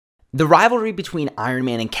The rivalry between Iron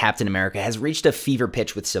Man and Captain America has reached a fever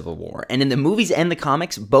pitch with Civil War, and in the movies and the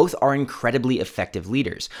comics, both are incredibly effective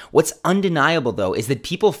leaders. What's undeniable, though, is that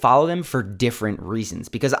people follow them for different reasons,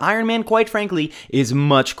 because Iron Man, quite frankly, is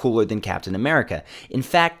much cooler than Captain America. In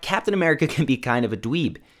fact, Captain America can be kind of a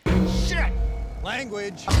dweeb. Shit!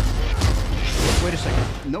 Language! Wait a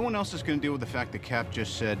second. No one else is going to deal with the fact that Cap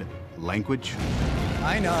just said language?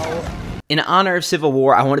 I know. In honor of Civil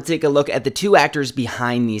War, I want to take a look at the two actors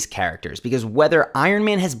behind these characters, because whether Iron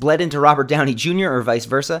Man has bled into Robert Downey Jr. or vice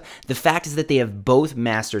versa, the fact is that they have both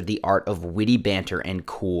mastered the art of witty banter and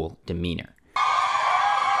cool demeanor.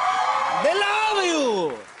 They love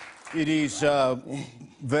you! It is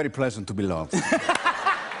very pleasant to be loved.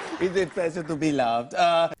 It's a pleasure to be loved.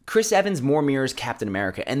 Chris Evans more mirrors Captain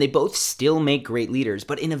America, and they both still make great leaders,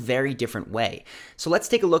 but in a very different way. So let's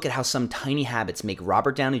take a look at how some tiny habits make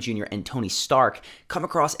Robert Downey Jr. and Tony Stark come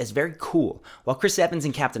across as very cool, while Chris Evans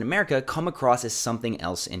and Captain America come across as something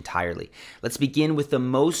else entirely. Let's begin with the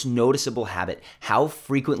most noticeable habit, how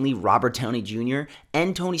frequently Robert Downey Jr.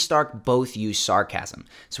 and Tony Stark both use sarcasm.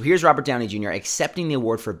 So here's Robert Downey Jr. accepting the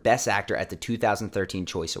award for Best Actor at the 2013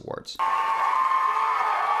 Choice Awards.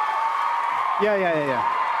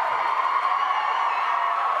 Yeah.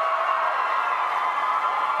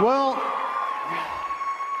 Well,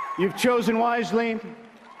 you've chosen wisely.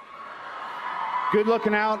 Good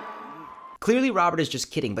looking out. Clearly, Robert is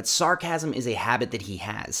just kidding, but sarcasm is a habit that he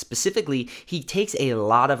has. Specifically, he takes a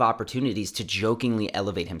lot of opportunities to jokingly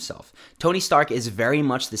elevate himself. Tony Stark is very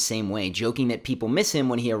much the same way, joking that people miss him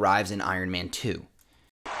when he arrives in Iron Man 2.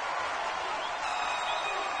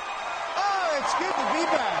 Oh, it's good to be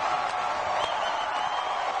back.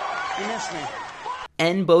 You missed me.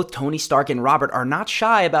 And both Tony Stark and Robert are not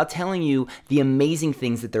shy about telling you the amazing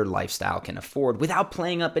things that their lifestyle can afford without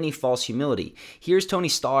playing up any false humility. Here's Tony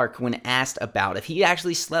Stark when asked about if he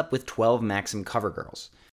actually slept with 12 Maxim cover girls.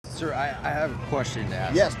 Sir, I have a question to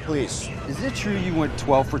ask. Yes, please. Is it true you went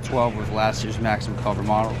 12 for 12 with last year's Maxim cover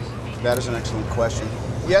models? That is an excellent question.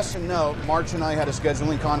 Yes and no. March and I had a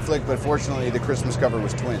scheduling conflict, but fortunately the Christmas cover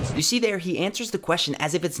was twins. You see there, he answers the question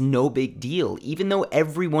as if it's no big deal, even though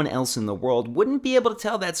everyone else in the world wouldn't be able to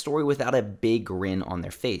tell that story without a big grin on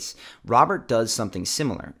their face. Robert does something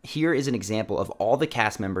similar. Here is an example of all the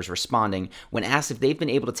cast members responding when asked if they've been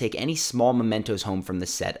able to take any small mementos home from the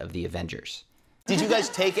set of the Avengers. Did you guys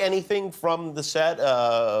take anything from the set,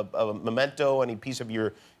 a memento, any piece of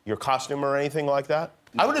your costume or anything like that?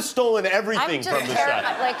 I would have stolen everything from the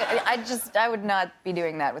set. I would not be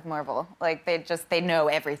doing that with Marvel. Like, they know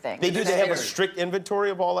everything. They have a strict inventory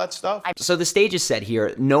of all that stuff? So the stage is set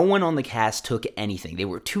here. No one on the cast took anything. They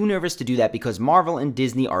were too nervous to do that because Marvel and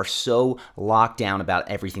Disney are so locked down about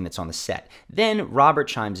everything that's on the set. Then Robert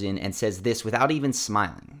chimes in and says this without even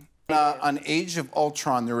smiling. On Age of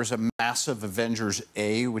Ultron, there was a massive Avengers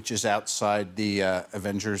A, which is outside the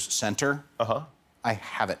Avengers Center. Uh-huh. I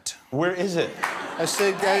have it. Where is it? I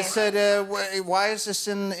said, why is this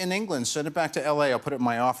in England? Send it back to LA. I'll put it in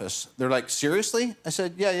my office. They're like, seriously? I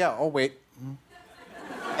said, yeah, I'll wait.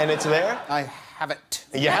 And it's there? I have it.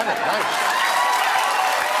 You have it, nice.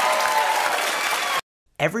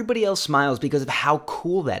 Everybody else smiles because of how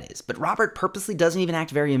cool that is, but Robert purposely doesn't even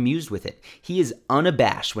act very amused with it. He is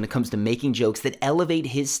unabashed when it comes to making jokes that elevate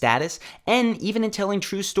his status, and even in telling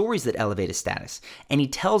true stories that elevate his status. And he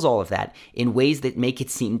tells all of that in ways that make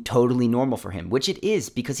it seem totally normal for him, which it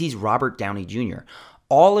is because he's Robert Downey Jr.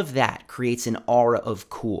 All of that creates an aura of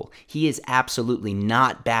cool. He is absolutely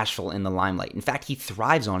not bashful in the limelight. In fact, he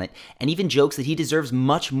thrives on it and even jokes that he deserves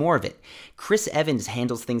much more of it. Chris Evans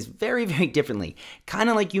handles things very, very differently, kind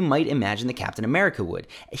of like you might imagine that Captain America would.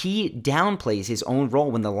 He downplays his own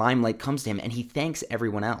role when the limelight comes to him, and he thanks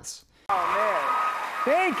everyone else. Oh, man.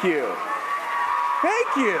 Thank you.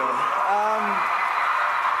 Thank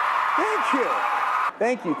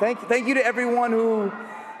you. Thank you to everyone who...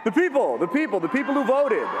 The people who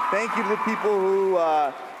voted. Thank you to the people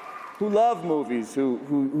who love movies,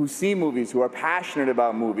 who see movies, who are passionate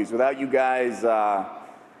about movies. Without you guys,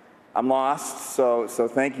 I'm lost. So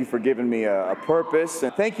thank you for giving me a purpose.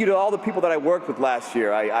 And thank you to all the people that I worked with last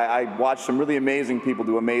year. I watched some really amazing people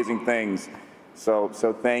do amazing things. So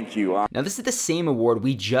thank you. Now, this is the same award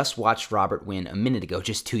we just watched Robert win a minute ago,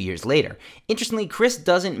 just 2 years later. Interestingly, Chris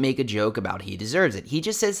doesn't make a joke about he deserves it. He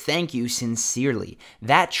just says thank you sincerely.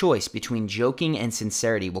 That choice between joking and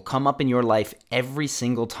sincerity will come up in your life every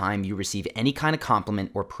single time you receive any kind of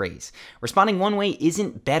compliment or praise. Responding one way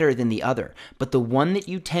isn't better than the other, but the one that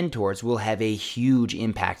you tend towards will have a huge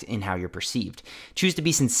impact in how you're perceived. Choose to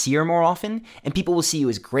be sincere more often, and people will see you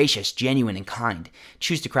as gracious, genuine, and kind.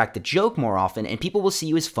 Choose to crack the joke more often, often, and people will see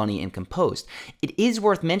you as funny and composed. It is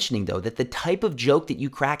worth mentioning, though, that the type of joke that you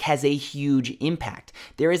crack has a huge impact.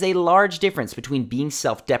 There is a large difference between being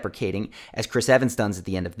self-deprecating, as Chris Evans does at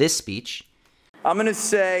the end of this speech. I'm going to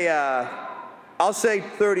say, I'll say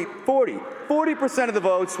 40% of the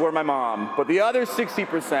votes were my mom, but the other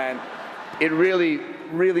 60%, it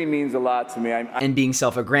really means a lot to me. And being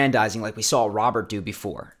self-aggrandizing like we saw Robert do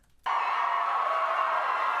before.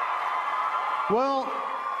 Well,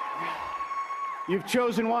 you've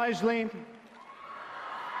chosen wisely.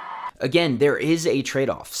 Again, there is a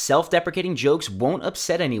trade-off. Self-deprecating jokes won't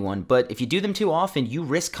upset anyone, but if you do them too often, you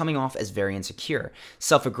risk coming off as very insecure.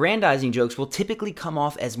 Self-aggrandizing jokes will typically come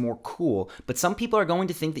off as more cool, but some people are going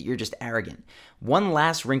to think that you're just arrogant. One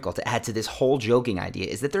last wrinkle to add to this whole joking idea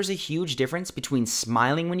is that there's a huge difference between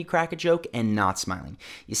smiling when you crack a joke and not smiling.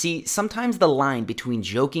 You see, sometimes the line between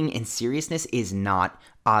joking and seriousness is not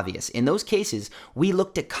obvious. In those cases, we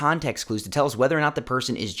look to context clues to tell us whether or not the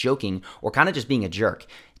person is joking or kind of just being a jerk.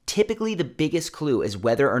 Typically, the biggest clue is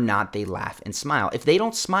whether or not they laugh and smile. If they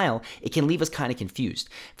don't smile, it can leave us kind of confused.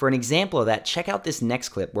 For an example of that, check out this next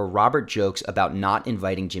clip where Robert jokes about not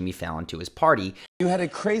inviting Jimmy Fallon to his party. You had a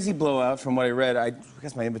crazy blowout from what I read. I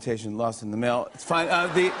guess my invitation lost in the mail. It's fine.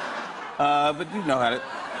 But you know how to...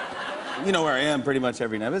 You know where I am pretty much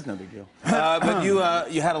every night. It's no big deal. But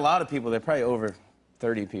you had a lot of people there, probably over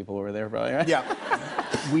 30 people were there, probably, right? Yeah.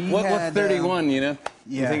 What 31, you know?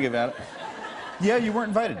 Yeah. You think about it. Yeah, you weren't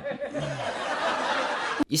invited.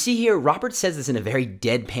 You see here, Robert says this in a very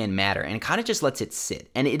deadpan manner and kind of just lets it sit.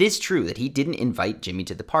 And it is true that he didn't invite Jimmy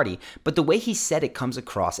to the party, but the way he said it comes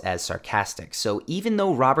across as sarcastic. So even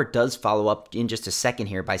though Robert does follow up in just a second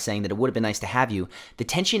here by saying that it would have been nice to have you, the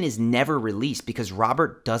tension is never released because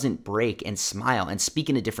Robert doesn't break and smile and speak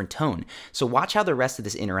in a different tone. So watch how the rest of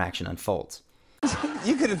this interaction unfolds.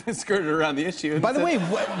 You could have skirted around the issue. By the way,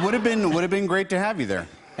 would have been great to have you there.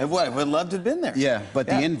 And what? I would love to have been there. Yeah, but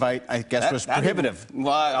the invite, I guess, was prohibitive.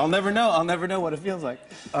 Well, I'll never know. I'll never know what it feels like.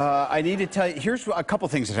 I need to tell you, here's a couple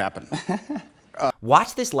things that happened.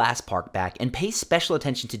 Watch this last part back and pay special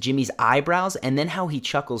attention to Jimmy's eyebrows and then how he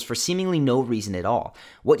chuckles for seemingly no reason at all.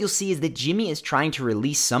 What you'll see is that Jimmy is trying to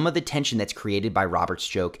release some of the tension that's created by Robert's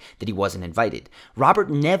joke that he wasn't invited. Robert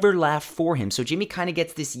never laughed for him, so Jimmy kind of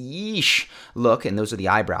gets this yeesh look, and those are the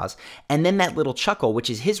eyebrows, and then that little chuckle, which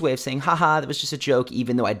is his way of saying, haha, that was just a joke,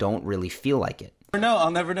 even though I don't really feel like it. I'll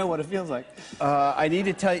never know what it feels like. I need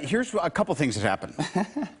to tell you, here's a couple things that happened.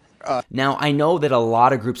 Now, I know that a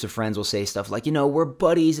lot of groups of friends will say stuff like, you know, we're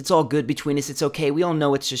buddies, it's all good between us, it's okay, we all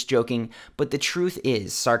know it's just joking, but the truth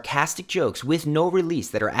is, sarcastic jokes with no release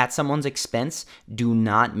that are at someone's expense do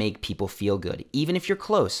not make people feel good, even if you're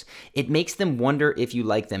close. It makes them wonder if you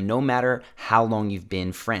like them, no matter how long you've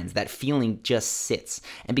been friends. That feeling just sits.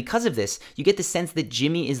 And because of this, you get the sense that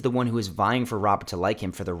Jimmy is the one who is vying for Robert to like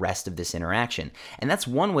him for the rest of this interaction. And that's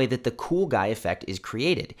one way that the cool guy effect is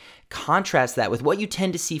created. Contrast that with what you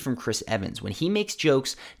tend to see from Chris Evans. When he makes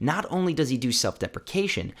jokes, not only does he do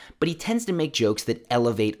self-deprecation, but he tends to make jokes that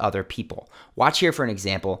elevate other people. Watch here for an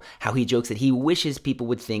example how he jokes that he wishes people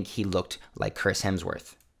would think he looked like Chris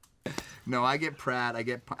Hemsworth. No, I get Pratt.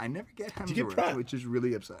 I never get Hemsworth, You get Pratt? which is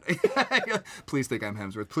really upsetting. Please think I'm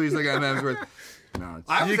Hemsworth. Please think I'm Hemsworth. No,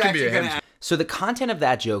 you can be a Hemsworth. So the content of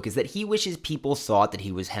that joke is that he wishes people thought that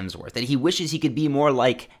he was Hemsworth, that he wishes he could be more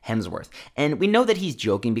like Hemsworth. And we know that he's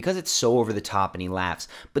joking because it's so over the top and he laughs,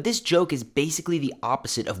 but this joke is basically the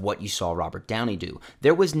opposite of what you saw Robert Downey do.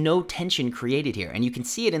 There was no tension created here, and you can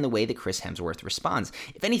see it in the way that Chris Hemsworth responds.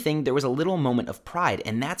 If anything, there was a little moment of pride,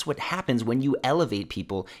 and that's what happens when you elevate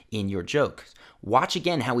people in your jokes. Watch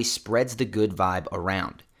again how he spreads the good vibe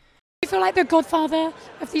around. I feel like the godfather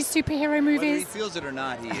of these superhero movies. Whether he feels it or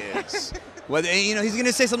not, he is. Whether, you know, he's going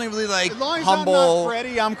to say something really like As long as humble, I'm not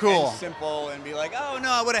Freddie, I'm cool. and simple, and be like, oh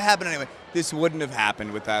no, it would have happened anyway. This wouldn't have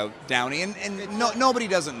happened without Downey, and nobody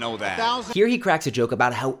doesn't know that. Here he cracks a joke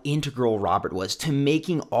about how integral Robert was to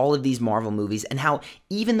making all of these Marvel movies, and how,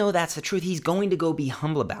 even though that's the truth, he's going to go be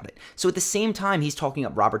humble about it. So at the same time, he's talking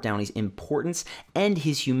up Robert Downey's importance and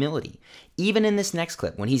his humility. Even in this next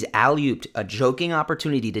clip, when he's alley-ooped a joking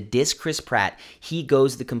opportunity to diss Chris Pratt, he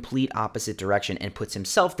goes the complete opposite direction and puts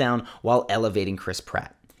himself down while elevating Chris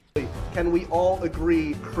Pratt. Can we all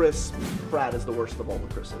agree Chris Pratt is the worst of all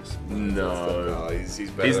the Chris's? No,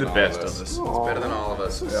 he's better than the best of us. He's better than all of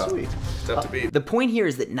us. So sweet. Tough to beat. The point here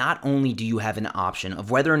is that not only do you have an option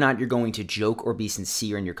of whether or not you're going to joke or be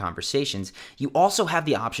sincere in your conversations, you also have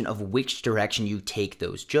the option of which direction you take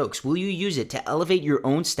those jokes. Will you use it to elevate your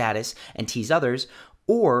own status and tease others,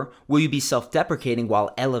 Or will you be self-deprecating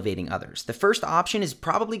while elevating others? The first option is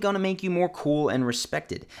probably going to make you more cool and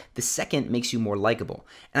respected. The second makes you more likable.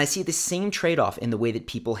 And I see the same trade-off in the way that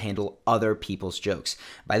people handle other people's jokes.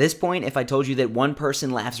 By this point, if I told you that one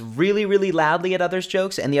person laughs really, really loudly at others'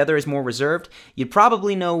 jokes and the other is more reserved, you'd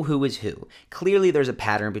probably know who is who. Clearly, there's a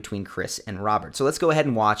pattern between Chris and Robert. So let's go ahead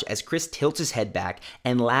and watch as Chris tilts his head back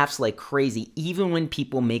and laughs like crazy even when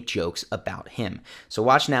people make jokes about him. So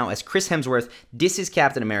watch now as Chris Hemsworth disses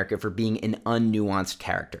Captain America for being an unnuanced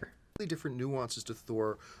character. Different nuances to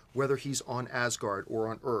Thor, whether he's on Asgard or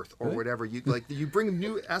on Earth or whatever. You bring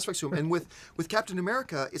new aspects to him, and with Captain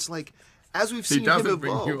America, it's like as we've seen him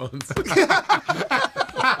evolve.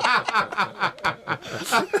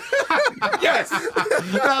 Yes,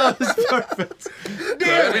 that was perfect.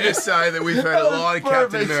 Let me just say that we've had a lot of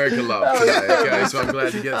Captain America love today. Okay, so I'm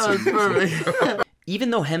glad to get some.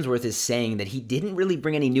 Even though Hemsworth is saying that he didn't really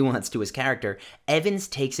bring any nuance to his character, Evans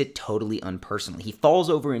takes it totally unpersonally. He falls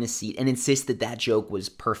over in his seat and insists that that joke was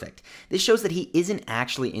perfect. This shows that he isn't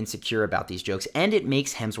actually insecure about these jokes, and it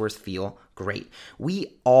makes Hemsworth feel great.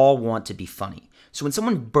 We all want to be funny. So when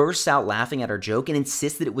someone bursts out laughing at our joke and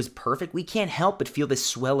insists that it was perfect, we can't help but feel this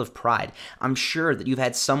swell of pride. I'm sure that you've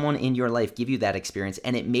had someone in your life give you that experience,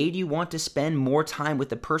 and it made you want to spend more time with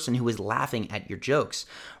the person who is laughing at your jokes.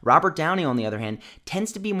 Robert Downey, on the other hand,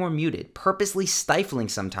 tends to be more muted, purposely stifling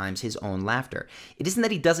sometimes his own laughter. It isn't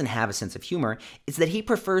that he doesn't have a sense of humor, it's that he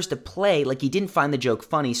prefers to play like he didn't find the joke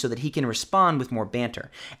funny so that he can respond with more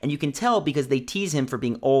banter. And you can tell because they tease him for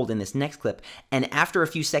being old in this next clip, and after a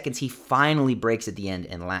few seconds he finally breaks at the end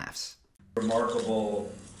and laughs.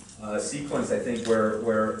 Remarkable sequence, I think, where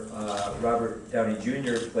Robert Downey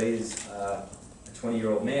Junior plays a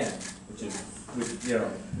 20-year-old man, which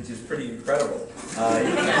is pretty incredible.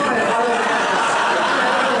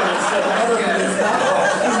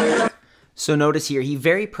 So notice here, he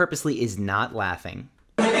very purposely is not laughing.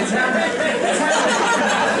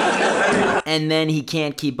 And then he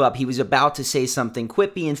can't keep up. He was about to say something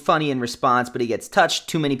quippy and funny in response, but he gets touched,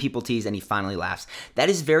 too many people tease, and he finally laughs. That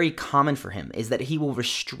is very common for him, is that he will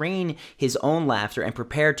restrain his own laughter and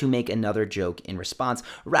prepare to make another joke in response,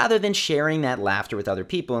 rather than sharing that laughter with other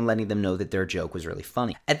people and letting them know that their joke was really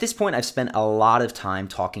funny. At this point, I've spent a lot of time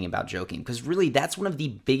talking about joking, because really that's one of the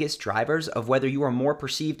biggest drivers of whether you are more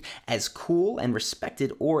perceived as cool and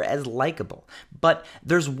respected or as likable. But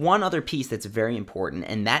there's one other piece that's very important,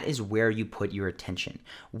 and that is where you put your attention.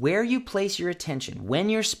 Where you place your attention when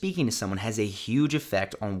you're speaking to someone has a huge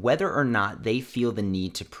effect on whether or not they feel the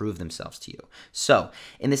need to prove themselves to you. So,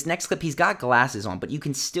 in this next clip, he's got glasses on, but you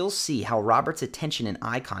can still see how Robert's attention and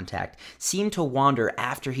eye contact seem to wander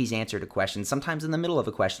after he's answered a question, sometimes in the middle of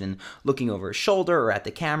a question, looking over his shoulder or at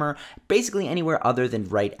the camera, basically anywhere other than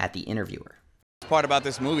right at the interviewer. Part about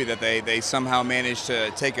this movie that they somehow managed to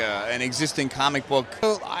take an existing comic book.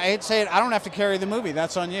 I'd say I don't have to carry the movie.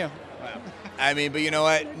 That's on you. I mean, but you know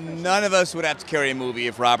what? None of us would have to carry a movie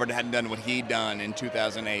if Robert hadn't done what he'd done in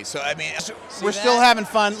 2008. So, I mean... We're still having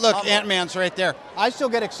fun. Look, Ant-Man's right there. I still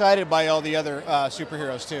get excited by all the other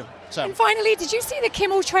superheroes, too. So. And finally, did you see the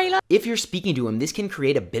Kimmel trailer? If you're speaking to him, this can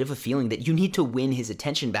create a bit of a feeling that you need to win his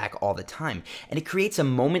attention back all the time, and it creates a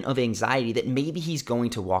moment of anxiety that maybe he's going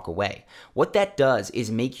to walk away. What that does is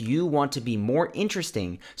make you want to be more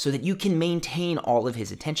interesting so that you can maintain all of his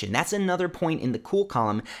attention. That's another point in the cool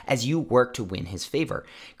column as you work to win his favor.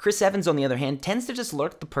 Chris Evans, on the other hand, tends to just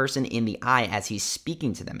look the person in the eye as he's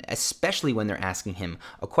speaking to them, especially when they're asking him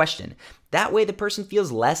a question. That way the person feels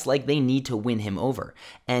less like they need to win him over.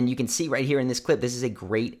 And you can see right here in this clip, this is a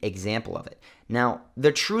great example of it. Now,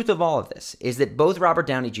 the truth of all of this is that both Robert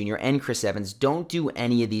Downey Jr. and Chris Evans don't do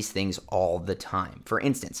any of these things all the time. For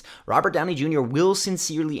instance, Robert Downey Jr. will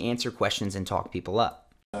sincerely answer questions and talk people up.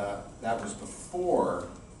 That was before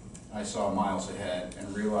I saw Miles Ahead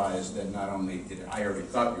and realized that not only did I already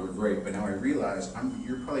thought you were great, but now I realize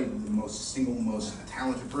you're probably the single most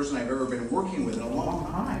talented person I've ever been working with in a long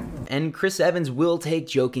time. And Chris Evans will take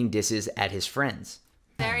joking disses at his friends.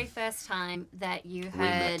 Very first time that you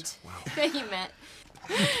heard that you met.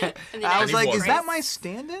 I was like, is that my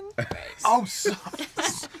stand-in? Oh,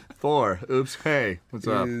 Thor. Oops. Hey, what's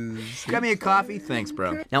up? Got me a coffee? Thanks,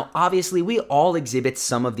 bro. Now, obviously, we all exhibit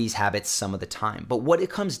some of these habits some of the time, but what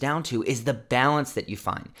it comes down to is the balance that you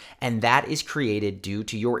find, and that is created due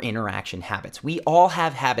to your interaction habits. We all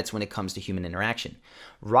have habits when it comes to human interaction.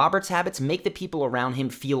 Robert's habits make the people around him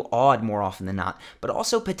feel awed more often than not, but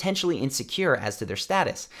also potentially insecure as to their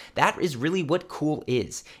status. That is really what cool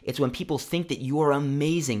is. It's when people think that you are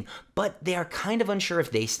amazing, but they are kind of unsure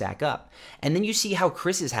if they stack up. And then you see how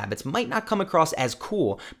Chris's habits might not come across as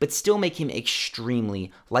cool, but still make him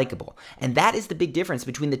extremely likable. And that is the big difference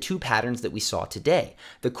between the two patterns that we saw today.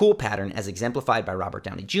 The cool pattern, as exemplified by Robert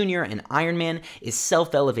Downey Jr. and Iron Man, is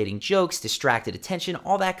self-elevating jokes, distracted attention,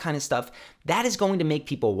 all that kind of stuff. That is going to make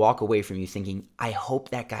people walk away from you thinking, I hope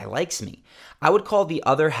that guy likes me. I would call the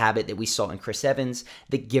other habit that we saw in Chris Evans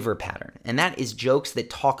the giver pattern, and that is jokes that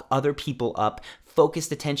talk other people up,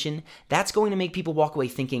 focused attention. That's going to make people walk away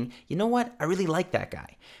thinking, you know what, I really like that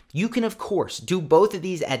guy. You can, of course, do both of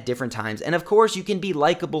these at different times, and of course, you can be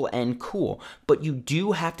likable and cool, but you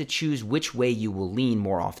do have to choose which way you will lean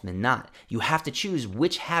more often than not. You have to choose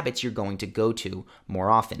which habits you're going to go to more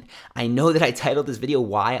often. I know that I titled this video,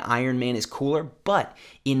 Why Iron Man is Cooler, but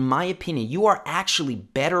in my opinion, you are actually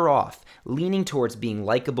better off leaning towards being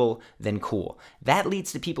likable than cool. That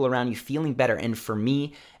leads to people around you feeling better, and for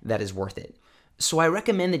me, that is worth it. So I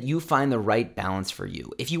recommend that you find the right balance for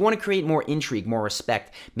you. If you want to create more intrigue, more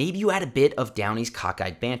respect, maybe you add a bit of Downey's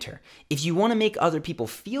cockeyed banter. If you want to make other people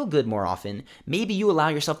feel good more often, maybe you allow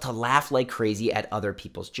yourself to laugh like crazy at other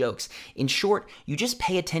people's jokes. In short, you just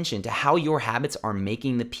pay attention to how your habits are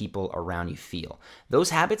making the people around you feel. Those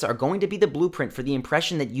habits are going to be the blueprint for the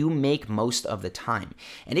impression that you make most of the time.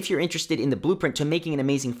 And if you're interested in the blueprint to making an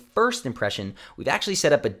amazing first impression, we've actually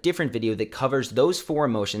set up a different video that covers those 4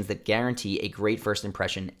 emotions that guarantee a great first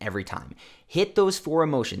impression every time. Hit those 4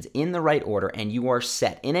 emotions in the right order and you are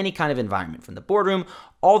set in any kind of environment, from the boardroom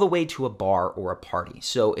all the way to a bar or a party.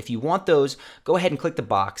 So if you want those, go ahead and click the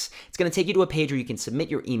box. It's going to take you to a page where you can submit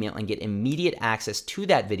your email and get immediate access to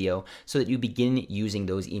that video so that you begin using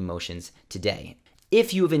those emotions today.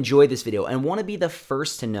 If you have enjoyed this video and want to be the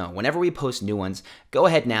first to know whenever we post new ones, go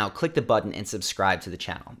ahead now, click the button and subscribe to the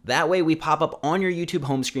channel. That way we pop up on your YouTube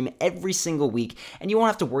home screen every single week and you won't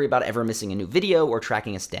have to worry about ever missing a new video or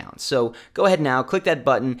tracking us down. So go ahead now, click that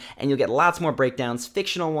button and you'll get lots more breakdowns,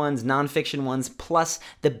 fictional ones, non-fiction ones, plus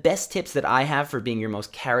the best tips that I have for being your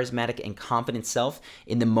most charismatic and confident self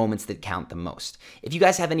in the moments that count the most. If you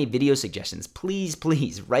guys have any video suggestions, please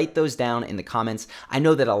write those down in the comments. I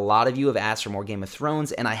know that a lot of you have asked for more Game of Thrones,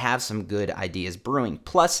 and I have some good ideas brewing.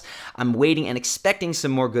 Plus, I'm waiting and expecting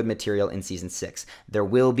some more good material in Season 6. There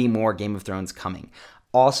will be more Game of Thrones coming.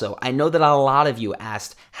 Also, I know that a lot of you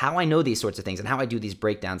asked how I know these sorts of things and how I do these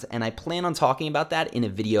breakdowns, and I plan on talking about that in a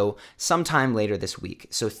video sometime later this week.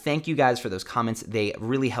 So thank you guys for those comments. They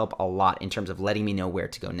really help a lot in terms of letting me know where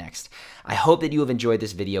to go next. I hope that you have enjoyed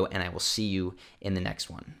this video, and I will see you in the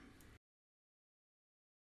next one.